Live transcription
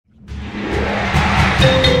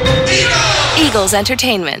Eagles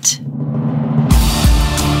Entertainment.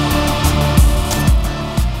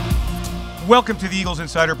 Welcome to the Eagles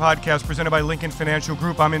Insider Podcast presented by Lincoln Financial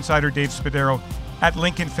Group. I'm Insider Dave Spadaro at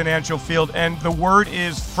Lincoln Financial Field, and the word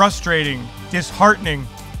is frustrating, disheartening,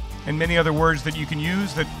 and many other words that you can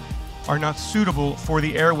use that are not suitable for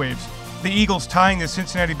the airwaves. The Eagles tying the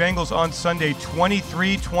Cincinnati Bengals on Sunday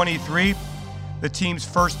 23-23, the team's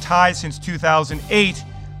first tie since 2008,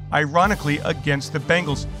 ironically against the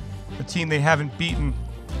Bengals, a team they haven't beaten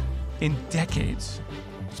in decades.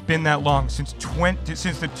 It's been that long. Since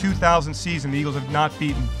the 2000 season, the Eagles have not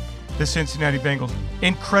beaten the Cincinnati Bengals.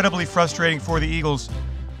 Incredibly frustrating for the Eagles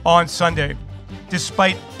on Sunday,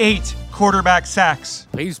 despite 8 quarterback sacks.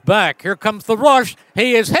 He's back. Here comes the rush.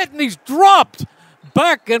 He is hit and he's dropped.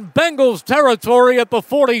 Back in Bengals territory at the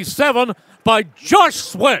 47 by Josh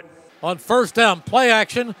Sweat. On first down, play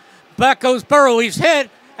action. Back goes Burrow. He's hit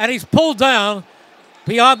and he's pulled down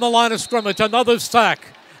beyond the line of scrimmage. Another sack.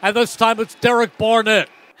 And this time it's Derek Barnett.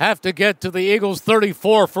 Have to get to the Eagles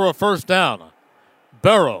 34 for a first down.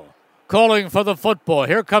 Burrow calling for the football.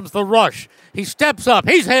 Here comes the rush. He steps up.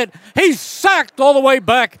 He's hit. He's sacked all the way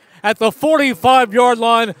back at the 45-yard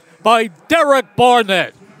line by Derek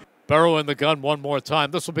Barnett. Burrow in the gun one more time.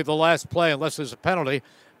 This will be the last play unless there's a penalty.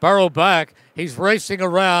 Burrow back. He's racing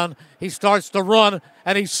around. He starts to run,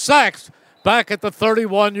 and he's sacked back at the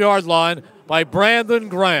 31-yard line by Brandon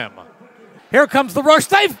Graham. Here comes the rush.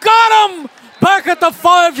 They've got him! Back at the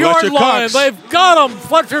 5-yard line. They've got him.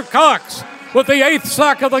 Fletcher Cox with the 8th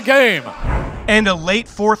sack of the game. And a late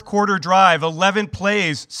fourth quarter drive, 11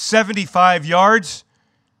 plays, 75 yards,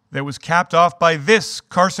 that was capped off by this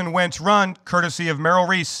Carson Wentz run, courtesy of Merrill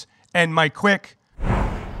Reese and Mike Quick.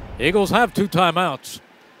 Eagles have 2 timeouts.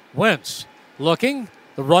 Wentz looking.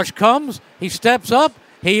 The rush comes. He steps up.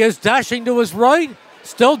 He is dashing to his right.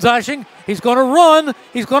 Still dashing. He's going to run.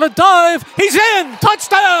 He's going to dive. He's in.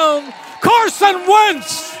 Touchdown. Carson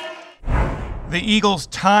Wentz. The Eagles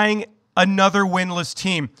tying another winless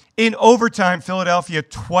team. In overtime, Philadelphia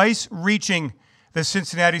twice reaching the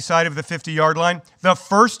Cincinnati side of the 50-yard line. The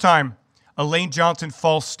first time, a Lane Johnson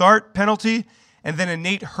false start penalty, and then a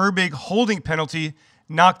Nate Herbig holding penalty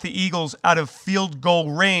knocked the Eagles out of field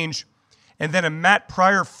goal range, and then a Matt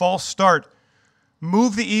Pryor false start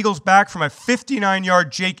moved the Eagles back from a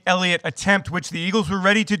 59-yard Jake Elliott attempt, which the Eagles were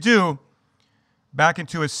ready to do, back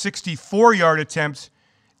into a 64-yard attempt,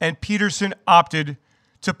 and Peterson opted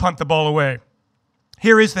to punt the ball away.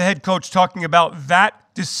 Here is the head coach talking about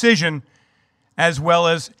that decision as well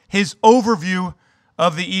as his overview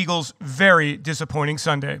of the Eagles' very disappointing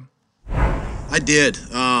Sunday. I did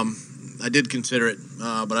consider it,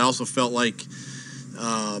 but I also felt like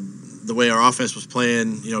the way our offense was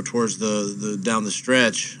playing, towards the down the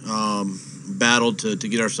stretch, battled to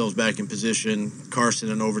get ourselves back in position. Carson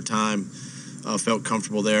in overtime felt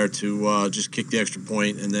comfortable there to just kick the extra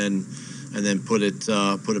point and then put it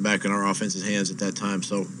back in our offense's hands at that time.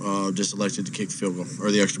 So just elected to kick the field goal or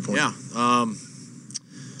the extra point. Yeah,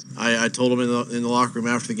 I told him in the locker room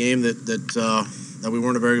after the game that we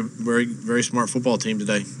weren't a very, very, very smart football team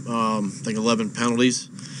today. I think 11 penalties.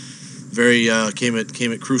 Came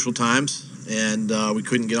at crucial times, and we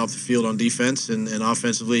couldn't get off the field on defense, and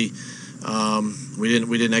offensively we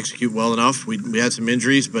didn't execute well enough. We had some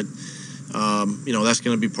injuries, but that's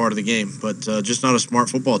going to be part of the game. But just not a smart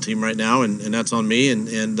football team right now, and that's on me,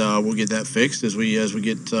 and we'll get that fixed as we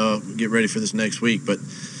get ready for this next week. But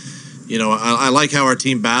I like how our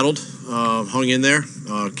team battled, hung in there,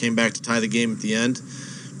 came back to tie the game at the end,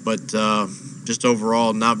 but just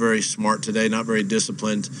overall not very smart today, not very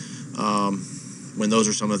disciplined. When those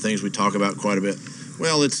are some of the things we talk about quite a bit.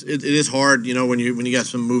 Well, it is hard, when you got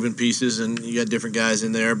some moving pieces and you got different guys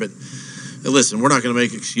in there. But listen, we're not going to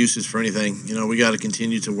make excuses for anything. We got to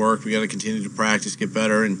continue to work. We got to continue to practice, get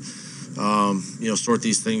better, and sort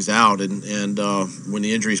these things out. And when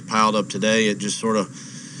the injuries piled up today, it just sort of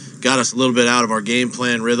got us a little bit out of our game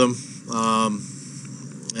plan rhythm.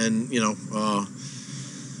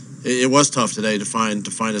 It was tough today to find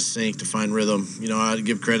a sync, to find rhythm. I'd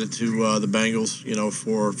give credit to the Bengals,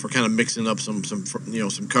 for kind of mixing up some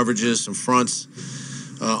coverages, some fronts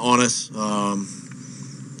on us,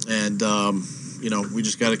 we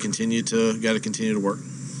just got to continue to work.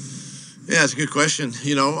 Yeah, it's a good question.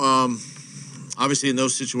 Obviously in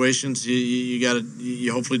those situations,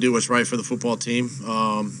 you hopefully do what's right for the football team.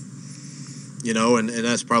 And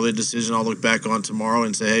that's probably a decision I'll look back on tomorrow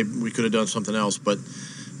and say, hey, we could have done something else, but.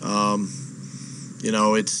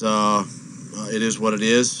 It is what it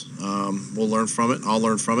is. We'll learn from it. I'll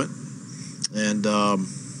learn from it, and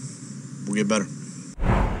we'll get better.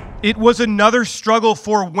 It was another struggle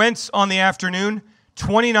for Wentz on the afternoon.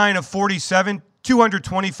 29 of 47,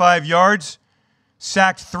 225 yards,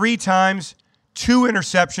 sacked 3 times, 2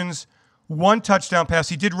 interceptions, 1 touchdown pass.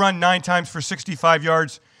 He did run 9 times for 65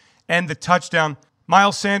 yards and the touchdown.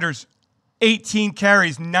 Miles Sanders, 18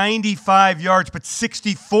 carries, 95 yards, but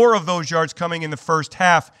 64 of those yards coming in the first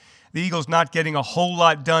half. The Eagles not getting a whole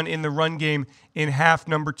lot done in the run game in half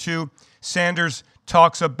number 2. Sanders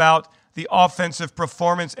talks about the offensive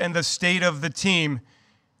performance and the state of the team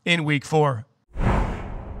in week 4.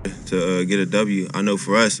 To get a W, I know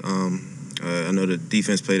for us, I know the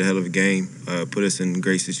defense played a hell of a game, put us in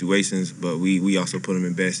great situations, but we also put them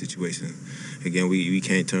in bad situations. Again, we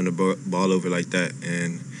can't turn the ball over like that,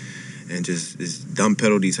 and just dumb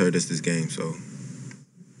penalties hurt us this game. So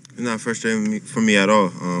it's not frustrating for me at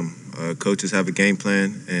all. Coaches have a game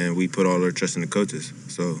plan, and we put all our trust in the coaches.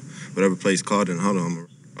 So whatever play's called, and hold on.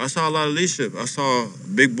 I saw a lot of leadership. I saw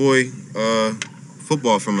big boy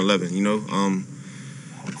football from 11. You know,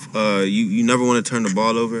 you never want to turn the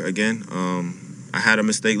ball over again. I had a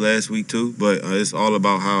mistake last week too, but it's all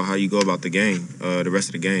about how you go about the game, the rest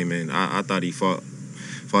of the game. And I thought he fought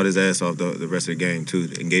his ass off the rest of the game too,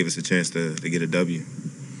 and gave us a chance to get a W.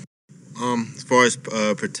 As far as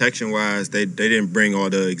protection-wise, they didn't bring all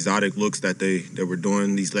the exotic looks that they were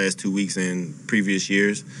doing these last 2 weeks and previous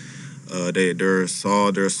years. They're a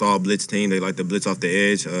Saul blitz team. They like to blitz off the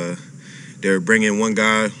edge. They're bringing one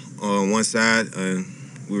guy on one side, and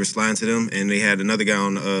we were sliding to them, and they had another guy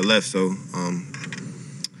on the left. So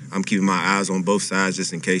I'm keeping my eyes on both sides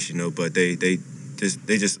just in case, you know. But they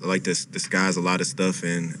just like to disguise a lot of stuff,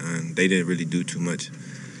 and they didn't really do too much.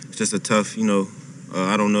 It's just a tough, you know.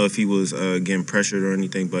 I don't know if he was getting pressured or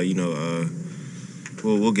anything, but you know,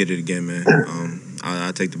 we'll get it again, man.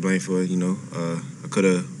 I take the blame for it. You know, I could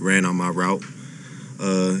have ran on my route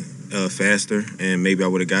faster, and maybe I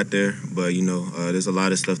would have got there. But you know, there's a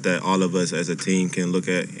lot of stuff that all of us as a team can look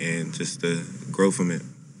at and just grow from it.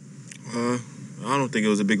 I don't think it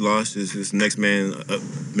was a big loss. It's just next man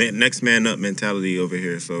up mentality over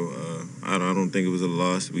here. So I don't think it was a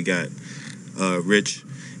loss. We got Rich.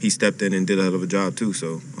 He stepped in and did a hell of a job too.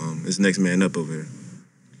 So it's next man up over here.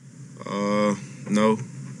 No.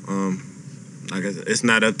 Like I said, it's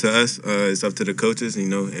not up to us. It's up to the coaches, you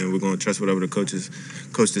know, and we're going to trust whatever the coach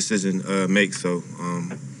decision makes. So,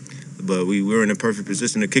 but we were in a perfect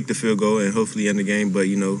position to kick the field goal and hopefully end the game. But,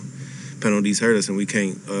 you know, penalties hurt us, and we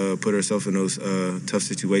can't put ourselves in those tough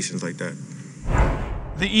situations like that.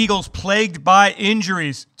 The Eagles plagued by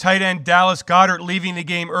injuries. Tight end Dallas Goedert leaving the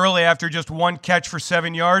game early after just 1 catch for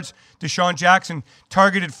 7 yards. Deshaun Jackson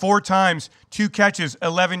targeted 4 times, 2 catches,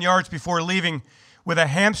 11 yards before leaving with a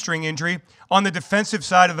hamstring injury. On the defensive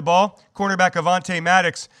side of the ball, cornerback Avonte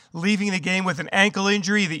Maddox leaving the game with an ankle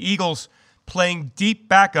injury. The Eagles playing deep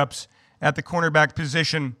backups at the cornerback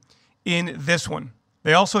position in this one.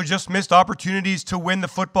 They also just missed opportunities to win the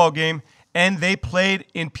football game, and they played,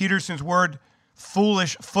 in Peterson's word,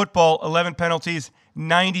 foolish football. 11 penalties,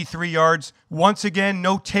 93 yards. Once again,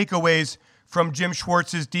 no takeaways from Jim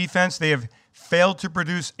Schwartz's defense. They have failed to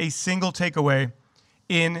produce a single takeaway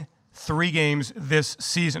in 3 games this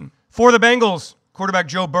season. For the Bengals, quarterback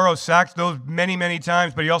Joe Burrow sacked those many, many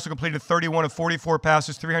times, but he also completed 31 of 44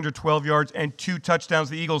 passes, 312 yards, and 2 touchdowns.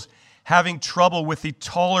 The Eagles having trouble with the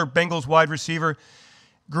taller Bengals wide receiver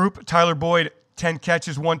group. Tyler Boyd, 10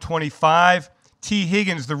 catches, 125. T.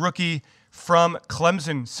 Higgins, the rookie from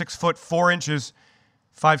Clemson, 6 foot 4 inches,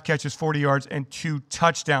 5 catches, 40 yards, and 2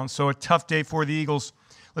 touchdowns. So a tough day for the Eagles.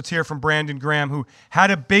 Let's hear from Brandon Graham, who had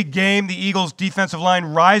a big game. The Eagles' defensive line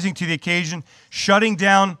rising to the occasion, shutting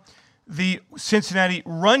down the Cincinnati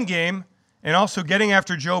run game and also getting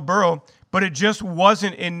after Joe Burrow, but it just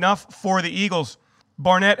wasn't enough for the Eagles.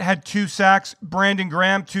 Barnett had 2 sacks, Brandon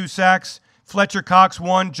Graham 2 sacks, Fletcher Cox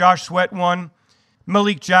 1, Josh Sweat 1,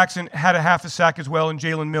 Malik Jackson had a half a sack as well, and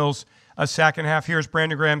Jalen Mills a sack and a half. Here's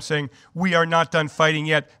Brandon Graham saying, "We are not done fighting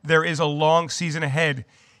yet. There is a long season ahead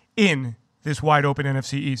in this wide-open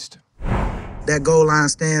NFC East." That goal line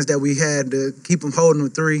stands that we had to keep them holding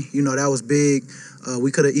with 3, you know, that was big.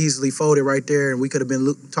 We could have easily folded right there, and we could have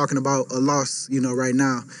been talking about a loss, you know, right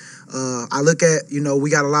now. I look at, you know,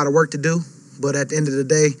 we got a lot of work to do, but at the end of the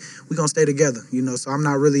day, we're going to stay together, you know, so I'm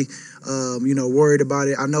not really, you know, worried about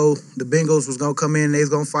it. I know the Bengals was going to come in and they was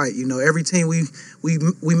going to fight. You know, every team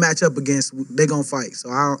we match up against, they going to fight.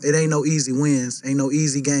 So it ain't no easy wins, ain't no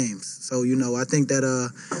easy games. So, you know, I think that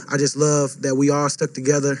I just love that we all stuck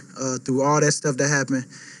together through all that stuff that happened,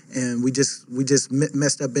 and we just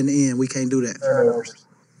messed up in the end. We can't do that.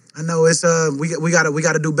 I know it's we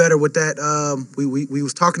got to do better with that. We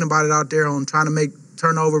was talking about it out there on trying to make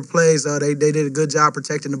turnover plays. They did a good job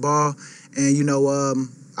protecting the ball, and you know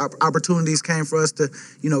opportunities came for us to,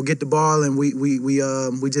 get the ball, and we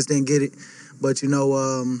just didn't get it. But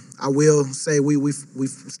I will say we've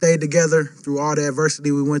stayed together through all the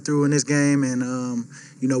adversity we went through in this game, and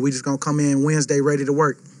we just gonna come in Wednesday ready to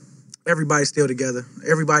work. Everybody's still together.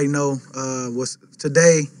 Everybody was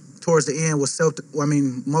today towards the end was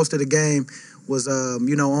most of the game was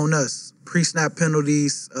on us. Pre-snap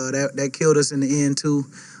penalties that killed us in the end too.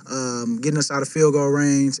 Getting us out of field goal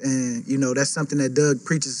range, and that's something that Doug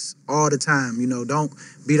preaches all the time. Don't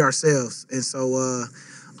beat ourselves, and so.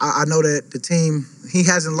 I know that the team, he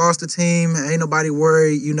hasn't lost the team. Ain't nobody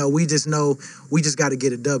worried. We just know we just got to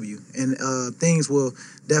get a W. And things will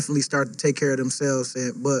definitely start to take care of themselves.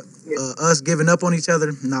 But us giving up on each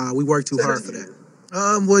other, nah, we work too hard for that.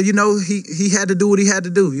 He had to do what he had to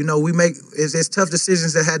do. It's tough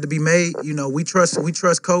decisions that had to be made. We trust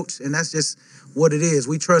Coach, and that's just what it is.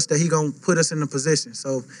 We trust that he going to put us in the position.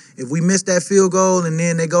 So if we miss that field goal and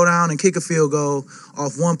then they go down and kick a field goal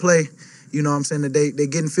off one play, that they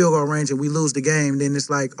get in field goal range and we lose the game, then it's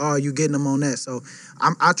like, oh, you getting them on that. So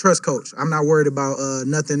I trust Coach. I'm not worried about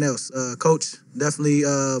nothing else. Coach definitely,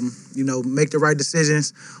 make the right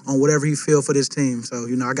decisions on whatever he feel for this team. So,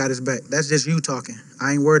 I got his back. That's just you talking.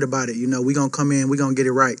 I ain't worried about it. We going to come in, we going to get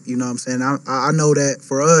it right. You know what I'm saying? I know that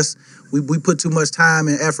for us, we put too much time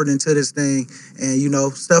and effort into this thing,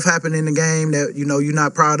 and stuff happened in the game that you're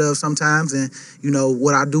not proud of sometimes, and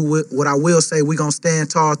what I will say, we gonna stand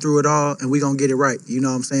tall through it all, and we gonna get it right. You know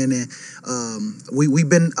what I'm saying? And we've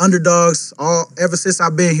been underdogs ever since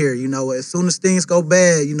I've been here. As soon as things go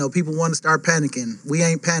bad, people want to start panicking. We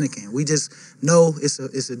ain't panicking. We just know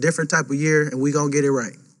it's a different type of year, and we gonna get it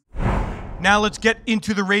right. Now let's get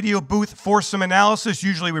into the radio booth for some analysis.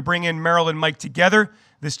 Usually we bring in Merrill and Mike together.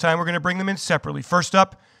 This time we're going to bring them in separately. First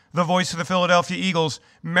up, the voice of the Philadelphia Eagles,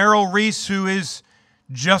 Merrill Reese, who is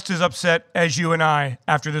just as upset as you and I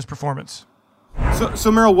after this performance.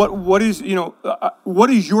 So Merrill, what is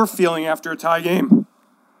your feeling after a tie game?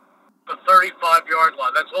 The 35-yard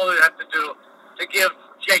line. That's all they have to do to give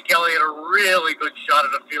Jake Elliott a really good shot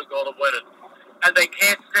at a field goal to win it. And they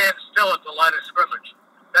can't stand still at the line of scrimmage.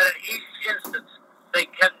 That in each instance, they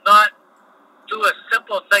cannot do a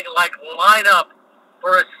simple thing like line up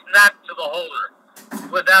for a snap to the holder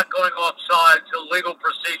without going offside to legal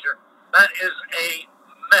procedure. That is a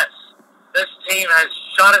mess. This team has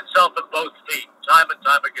shot itself in both feet time and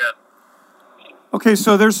time again. Okay,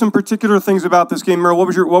 so there's some particular things about this game, Merrill.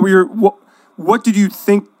 What did you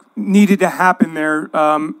think needed to happen there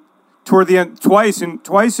toward the end? Twice in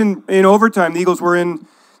overtime, the Eagles were in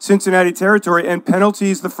Cincinnati territory, and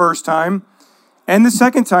penalties the first time, and the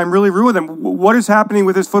second time really ruined them. What is happening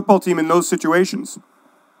with this football team in those situations?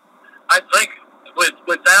 I think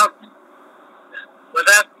without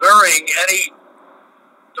burying any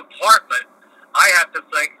department, I have to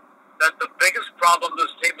think that the biggest problem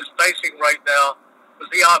this team is facing right now is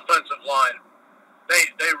the offensive line.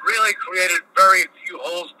 They really created very few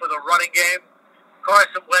holes for the running game.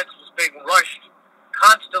 Carson Wentz was being rushed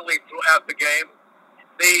constantly throughout the game.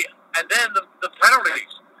 And then the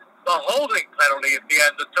penalties, the holding penalty at the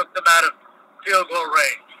end that took them out of field goal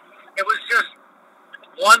range. It was just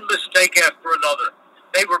one mistake after another.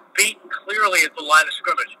 They were beaten clearly at the line of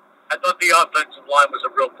scrimmage. I thought the offensive line was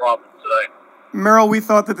a real problem today. Merrill, we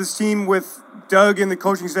thought that this team with Doug and the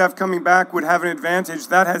coaching staff coming back would have an advantage.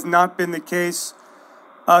 That has not been the case.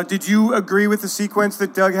 Did you agree with the sequence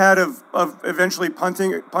that Doug had of eventually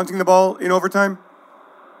punting the ball in overtime?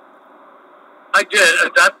 I did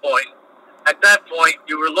at that point. At that point,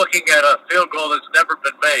 you were looking at a field goal that's never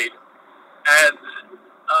been made, and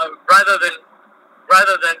rather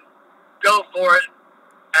than go for it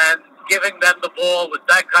and giving them the ball with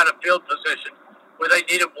that kind of field position where they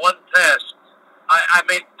needed one pass, I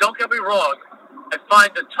mean, don't get me wrong, I find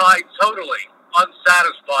the tie totally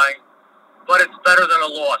unsatisfying, but it's better than a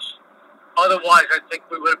loss. Otherwise, I think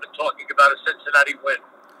we would have been talking about a Cincinnati win.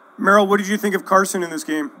 Merrill, what did you think of Carson in this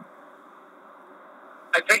game?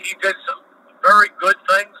 I think he did some very good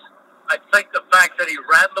things. I think the fact that he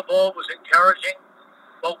ran the ball was encouraging.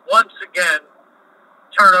 But once again,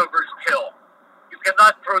 turnovers kill. You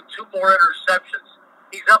cannot throw two more interceptions.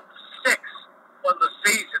 He's up 6 on the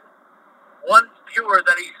season. One fewer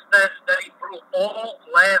than he threw all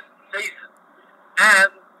last season.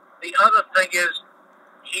 And the other thing is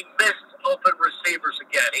he missed open receivers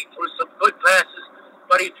again. He threw some good passes,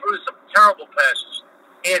 but he threw some terrible passes.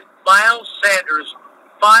 He had Miles Sanders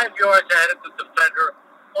 5 yards ahead of the defender.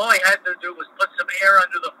 All he had to do was put some air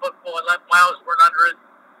under the football and let Miles run under it,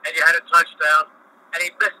 and you had a touchdown. And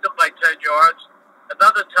he missed him by 10 yards.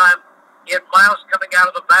 Another time, he had Miles coming out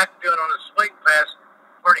of the backfield on a swing pass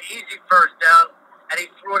for an easy first down, and he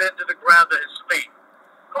threw it into the ground at his feet.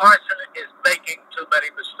 Carson is making too many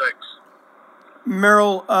mistakes.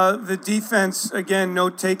 Merrill, the defense, again, no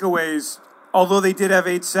takeaways, although they did have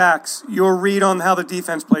 8 sacks. Your read on how the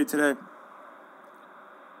defense played today?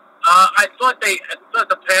 I thought the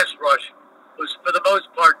pass rush was, for the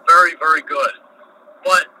most part, very, very good.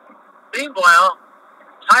 But meanwhile,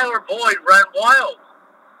 Tyler Boyd ran wild.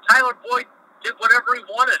 Tyler Boyd did whatever he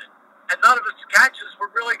wanted, and none of his catches were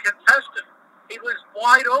really contested. He was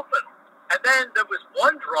wide open. And then there was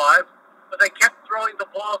one drive where they kept throwing the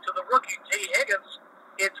ball to the rookie, T. Higgins.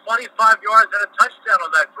 He had 25 yards and a touchdown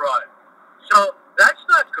on that drive. So that's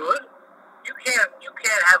not good. You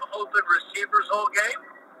can't have open receivers all game,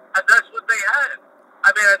 and that's what they had.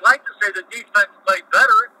 I mean, I'd like to say the defense played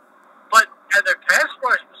better, and their pass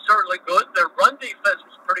rush was certainly good. Their run defense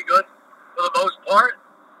was pretty good for the most part.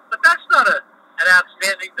 But that's not an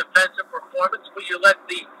outstanding defensive performance where you let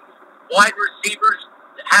the wide receivers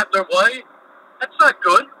have their way. That's not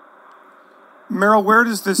good. Merrill, where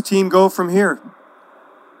does this team go from here?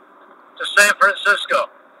 To San Francisco.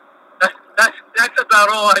 That's about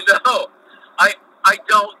all I know. I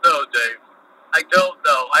don't know, Dave. I don't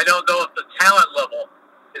know. I don't know if the talent level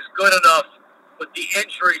is good enough with the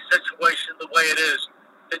injury situation the way it is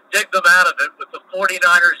to dig them out of it with the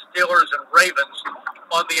 49ers, Steelers, and Ravens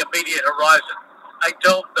on the immediate horizon. I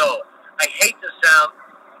don't know. I hate to sound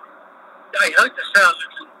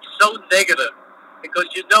so negative because,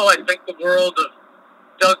 I think the world of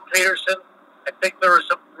Doug Peterson. I think there are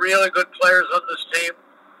some really good players on this team.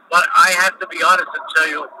 But I have to be honest and tell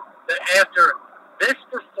you that after this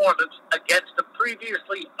performance against the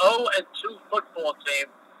previously 0-2 football team,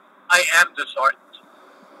 I am disheartened.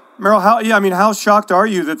 Merrill, how shocked are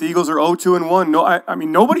you that the Eagles are 0-2-1? No, I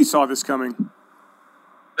mean, nobody saw this coming.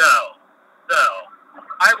 No.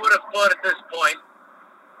 I would have thought at this point,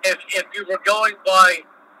 if you were going by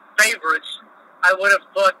favorites, I would have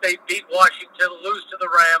thought they'd beat Washington, lose to the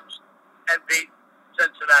Rams, and beat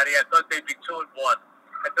Cincinnati. I thought they'd be 2-1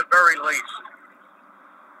 at the very least.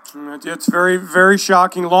 It's very, very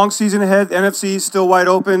shocking. Long season ahead. NFC is still wide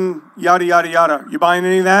open. Yada, yada, yada. You buying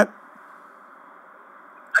any of that?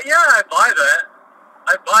 Yeah, I buy that.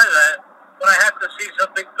 But I have to see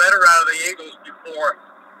something better out of the Eagles before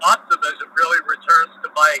optimism really returns to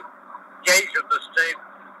my gauge of this team.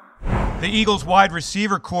 The Eagles wide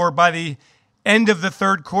receiver core by the end of the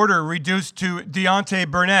third quarter reduced to Deontay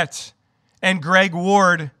Burnett and Greg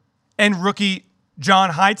Ward and rookie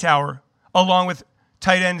John Hightower, along with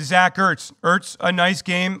tight end Zach Ertz. Ertz, a nice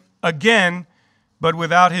game again, but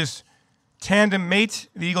without his tandem mate,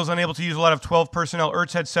 the Eagles unable to use a lot of 12 personnel.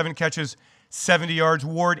 Ertz had 7 catches, 70 yards.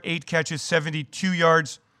 Ward, 8 catches, 72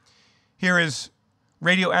 yards. Here is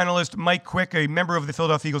radio analyst Mike Quick, a member of the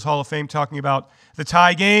Philadelphia Eagles Hall of Fame, talking about the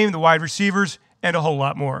tie game, the wide receivers, and a whole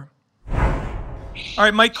lot more. All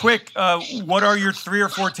right, Mike Quick, what are your 3 or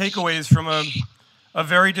 4 takeaways from a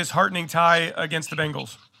very disheartening tie against the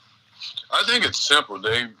Bengals? I think it's simple,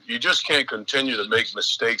 Dave. You just can't continue to make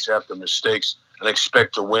mistakes after mistakes and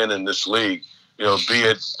expect to win in this league. Be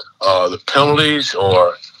it the penalties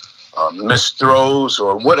or missed throws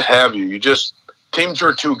or what have you. Teams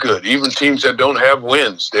are too good. Even teams that don't have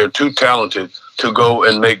wins, they're too talented to go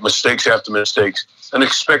and make mistakes after mistakes and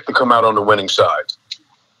expect to come out on the winning side.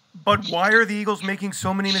 But why are the Eagles making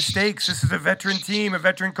so many mistakes? This is a veteran team, a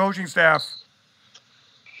veteran coaching staff.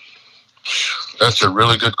 That's a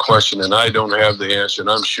really good question, and I don't have the answer. And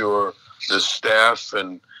I'm sure the staff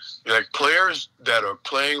and players that are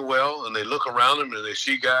playing well, and they look around them and they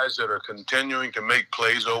see guys that are continuing to make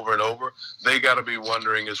plays over and over, they got to be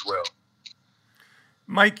wondering as well.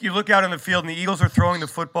 Mike, you look out on the field, and the Eagles are throwing the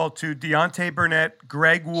football to Deontay Burnett,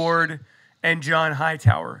 Greg Ward, and John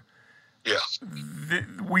Hightower. Yeah.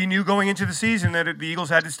 We knew going into the season that the Eagles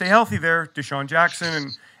had to stay healthy there, Deshaun Jackson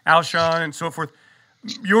and Alshon and so forth.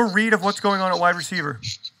 Your read of what's going on at wide receiver?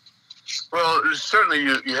 Well, certainly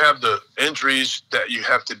you have the injuries that you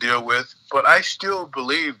have to deal with, but I still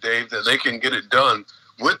believe, Dave, that they can get it done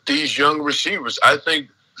with these young receivers. I think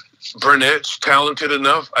Burnett's talented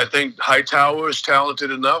enough. I think Hightower is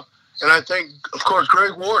talented enough. And I think, of course,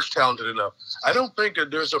 Greg Ward's talented enough. I don't think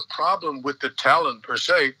that there's a problem with the talent per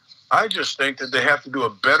se. I just think that they have to do a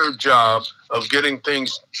better job of getting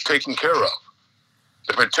things taken care of.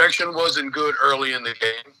 The protection wasn't good early in the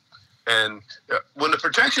game. And when the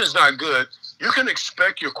protection is not good, you can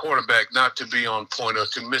expect your quarterback not to be on point or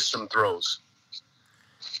to miss some throws.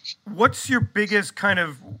 What's your biggest kind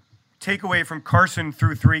of takeaway from Carson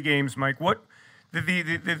through 3 games, Mike? What the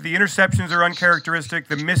interceptions are uncharacteristic,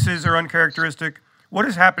 the misses are uncharacteristic. What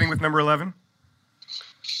is happening with number 11?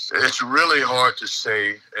 It's really hard to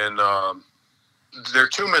say, and there are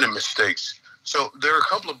too many mistakes. So there are a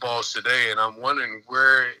couple of balls today, and I'm wondering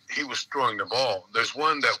where he was throwing the ball. There's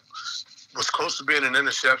one that was close to being an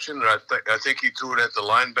interception, and I think he threw it at the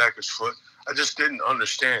linebacker's foot. I just didn't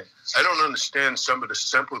understand. I don't understand some of the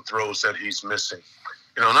simple throws that he's missing.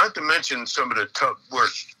 Not to mention some of the tough work.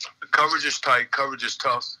 The coverage is tight, coverage is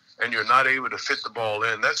tough, and you're not able to fit the ball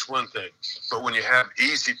in. That's one thing. But when you have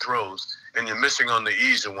easy throws and you're missing on the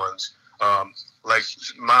easy ones, like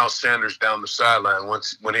Miles Sanders down the sideline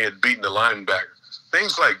when he had beaten the linebacker,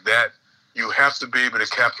 things like that, you have to be able to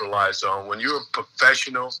capitalize on. When you're a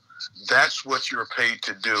professional, that's what you're paid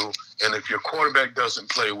to do. And if your quarterback doesn't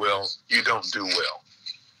play well, you don't do well.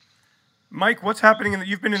 Mike, what's happening?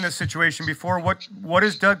 You've been in this situation before. What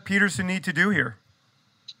does Doug Peterson need to do here?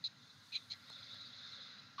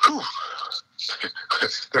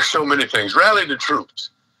 There's so many things. Rally the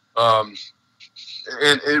troops. And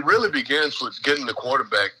it really begins with getting the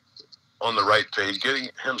quarterback on the right page, getting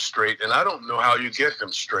him straight. And I don't know how you get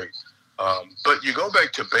him straight. But you go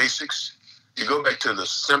back to basics. You go back to the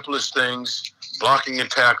simplest things, blocking and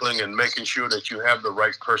tackling, and making sure that you have the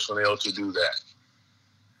right personnel to do that.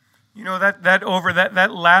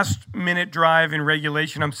 That last minute drive in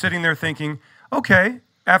regulation, I'm sitting there thinking, okay,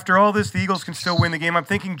 after all this, the Eagles can still win the game. I'm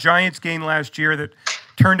thinking Giants game last year that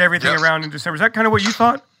turned everything around in December. Is that kind of what you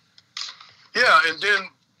thought? Yeah,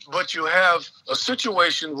 but you have a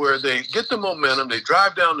situation where they get the momentum, they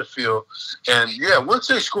drive down the field, and once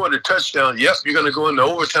they score the touchdown, you're going to go into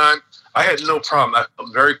overtime. I had no problem. I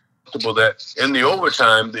felt very comfortable that in the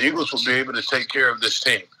overtime, the Eagles will be able to take care of this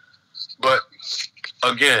team. But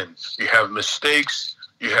again, you have mistakes,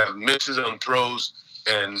 you have misses on throws,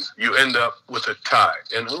 and you end up with a tie.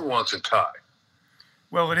 And who wants a tie?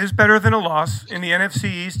 Well, it is better than a loss. And the NFC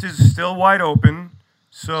East is still wide open.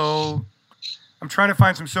 So I'm trying to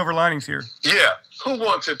find some silver linings here. Yeah, who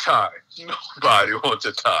wants a tie? Nobody wants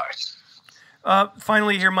a tie.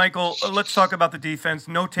 Finally here, Michael, let's talk about the defense.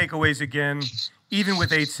 No takeaways again, even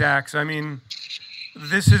with 8 sacks. I mean,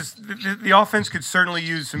 the offense could certainly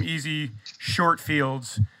use some easy short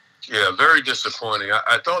fields. Yeah, very disappointing.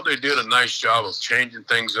 I thought they did a nice job of changing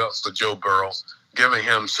things up for Joe Burrow, giving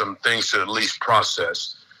him some things to at least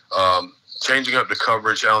process, changing up the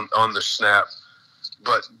coverage on the snap.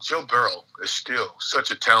 But Joe Burrow is still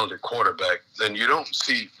such a talented quarterback, and you don't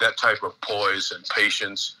see that type of poise and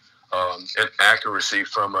patience and accuracy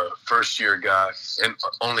from a first-year guy and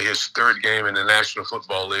only his 3rd game in the National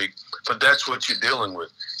Football League. But that's what you're dealing with.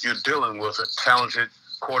 You're dealing with a talented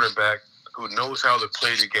quarterback who knows how to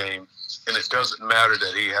play the game, and it doesn't matter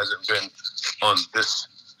that he hasn't been on this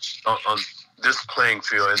playing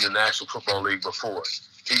field in the National Football League before.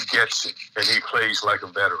 He gets it, and he plays like a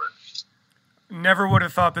veteran. Never would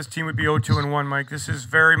have thought this team would be 0-2-1, Mike. This is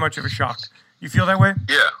very much of a shock. You feel that way?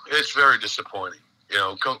 Yeah, it's very disappointing.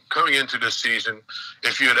 Coming into this season,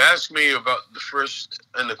 if you had asked me about the first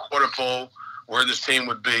and the quarter pole, where this team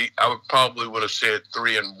would be, I probably would have said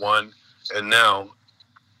 3-1. And now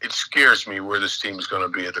it scares me where this team is going to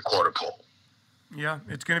be at the quarter pole. Yeah,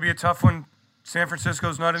 it's going to be a tough one. San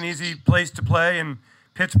Francisco's not an easy place to play, and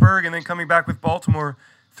Pittsburgh, and then coming back with Baltimore,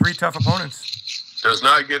 3 tough opponents. Does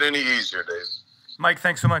not get any easier, Dave. Mike,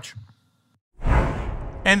 thanks so much.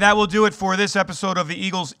 And that will do it for this episode of the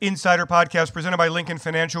Eagles Insider Podcast presented by Lincoln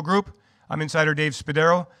Financial Group. I'm Insider Dave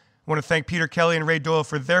Spadaro. I want to thank Peter Kelly and Ray Doyle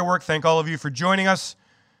for their work. Thank all of you for joining us.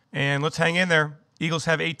 And let's hang in there. Eagles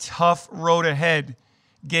have a tough road ahead.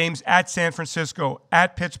 Games at San Francisco,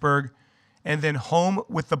 at Pittsburgh, and then home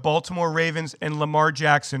with the Baltimore Ravens and Lamar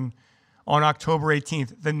Jackson on October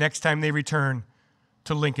 18th, the next time they return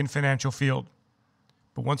to Lincoln Financial Field.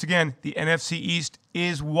 But once again, the NFC East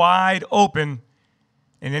is wide open,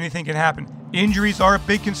 and anything can happen. Injuries are a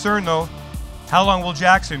big concern, though. How long will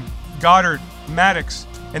Jackson, Goddard, Maddox,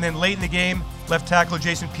 and then late in the game, left tackle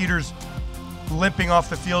Jason Peters limping off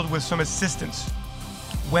the field with some assistance?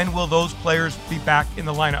 When will those players be back in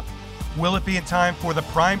the lineup? Will it be in time for the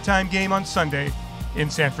primetime game on Sunday in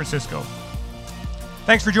San Francisco?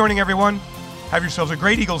 Thanks for joining, everyone. Have yourselves a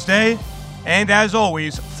great Eagles day. And as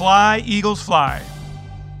always, fly, Eagles, fly.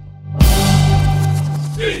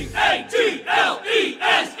 E-A-G-L-E-S,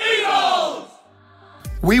 Eagles!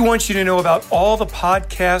 We want you to know about all the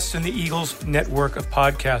podcasts in the Eagles network of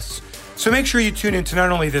podcasts. So make sure you tune in to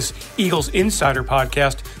not only this Eagles Insider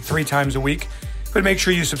podcast 3 times a week, but make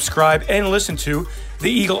sure you subscribe and listen to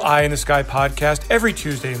the Eagle Eye in the Sky podcast every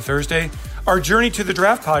Tuesday and Thursday, our Journey to the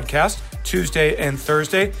Draft podcast Tuesday and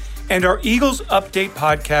Thursday, and our Eagles Update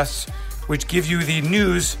podcasts, which give you the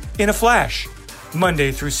news in a flash,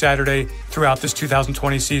 Monday through Saturday throughout this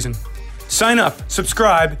 2020 season. Sign up,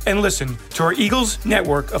 subscribe, and listen to our Eagles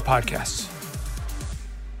network of podcasts.